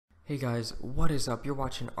Hey guys, what is up? You're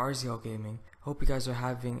watching RZL Gaming. Hope you guys are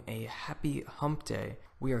having a happy hump day.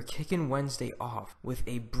 We are kicking Wednesday off with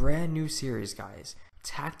a brand new series, guys.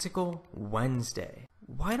 Tactical Wednesday.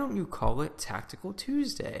 Why don't you call it Tactical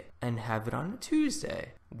Tuesday and have it on a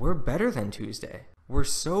Tuesday? We're better than Tuesday. We're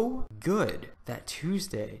so good that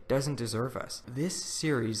Tuesday doesn't deserve us. This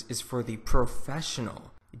series is for the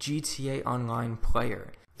professional GTA Online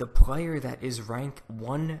player. The player that is rank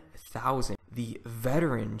 1000, the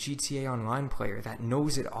veteran GTA Online player that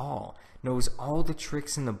knows it all, knows all the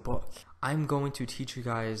tricks in the book. I'm going to teach you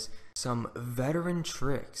guys some veteran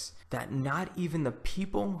tricks that not even the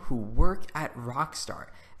people who work at Rockstar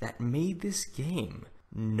that made this game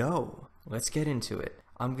know. Let's get into it.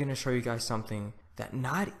 I'm going to show you guys something that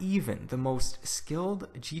not even the most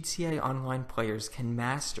skilled GTA Online players can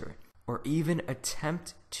master or even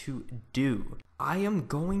attempt to do. I am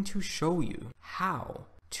going to show you how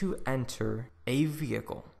to enter a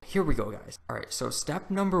vehicle. Here we go, guys. Alright, so step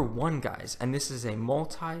number one, guys, and this is a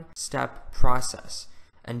multi-step process.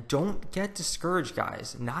 And don't get discouraged,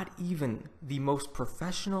 guys. Not even the most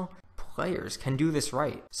professional players can do this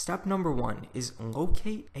right. Step number one is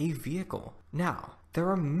locate a vehicle. Now, there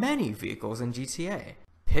are many vehicles in GTA.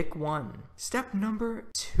 Pick one. Step number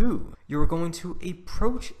two, you're going to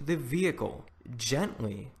approach the vehicle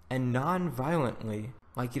gently and non-violently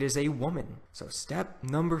like it is a woman. So step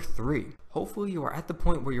number three, hopefully you are at the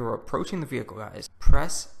point where you're approaching the vehicle, guys.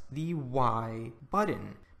 Press the Y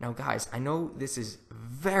button. Now guys, I know this is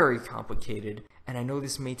very complicated and I know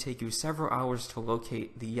this may take you several hours to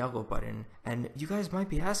locate the yellow button, and you guys might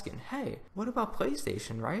be asking, hey, what about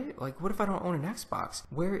PlayStation, right? Like, what if I don't own an Xbox?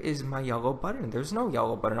 Where is my yellow button? There's no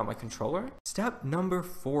yellow button on my controller. Step number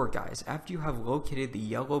four, guys, after you have located the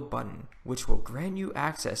yellow button, which will grant you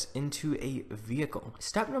access into a vehicle.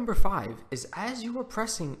 Step number five is as you are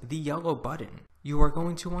pressing the yellow button, you are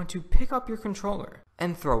going to want to pick up your controller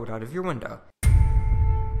and throw it out of your window.